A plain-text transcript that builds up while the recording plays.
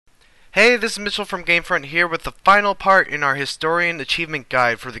Hey, this is Mitchell from Homefront here with the final part in our Historian Achievement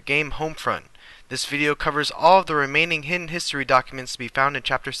Guide for the game Homefront. This video covers all of the remaining hidden history documents to be found in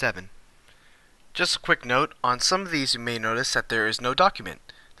Chapter 7. Just a quick note, on some of these you may notice that there is no document.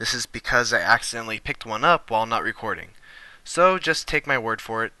 This is because I accidentally picked one up while not recording. So just take my word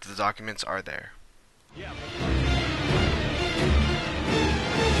for it, the documents are there. Yeah.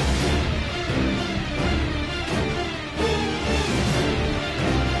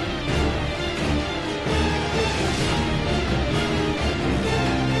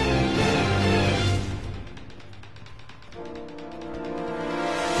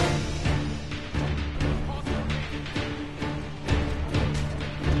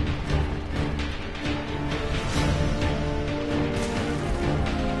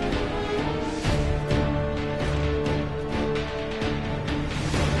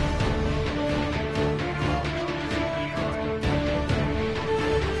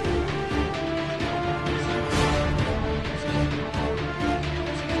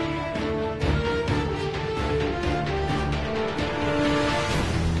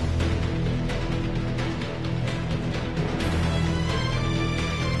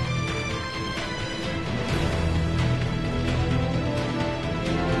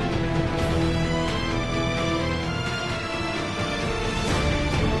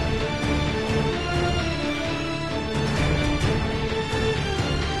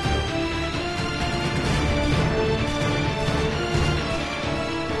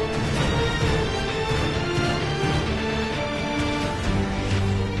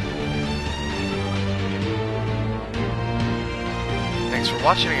 Thanks for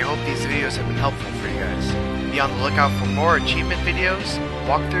watching, I hope these videos have been helpful for you guys. Be on the lookout for more achievement videos,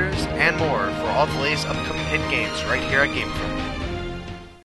 walkthroughs, and more for all the latest upcoming hit games right here at Homefront.